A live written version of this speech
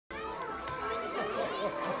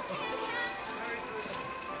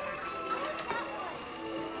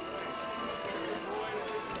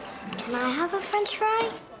Can I have a French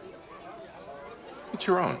fry? It's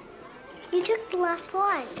your own. You took the last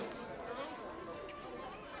ones.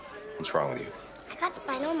 What's wrong with you? I got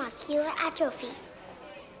spinal muscular atrophy.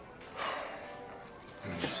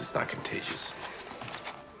 This is not contagious.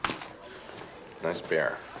 Nice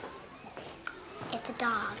bear. It's a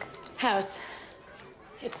dog. House.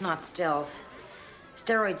 It's not stills.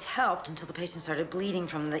 Steroids helped until the patient started bleeding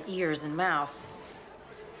from the ears and mouth.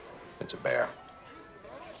 It's a bear.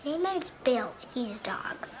 His name is Bill. He's a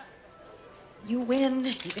dog. You win.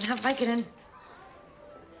 You can have Vicodin.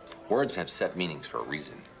 Words have set meanings for a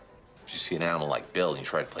reason. If you see an animal like Bill and you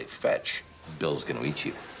try to play fetch, Bill's gonna eat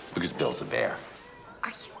you because Bill's a bear. Are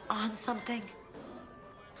you on something?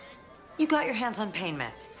 You got your hands on pain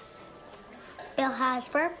meds. Bill has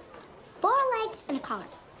fur, 4 legs, and a collar.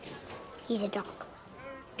 He's a dog.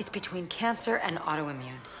 It's between cancer and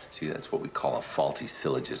autoimmune. See, that's what we call a faulty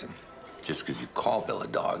syllogism. Just because you call Bill a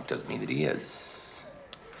dog doesn't mean that he is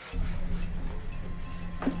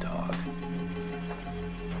a dog.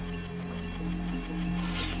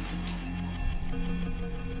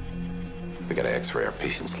 We gotta x-ray our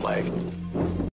patient's leg.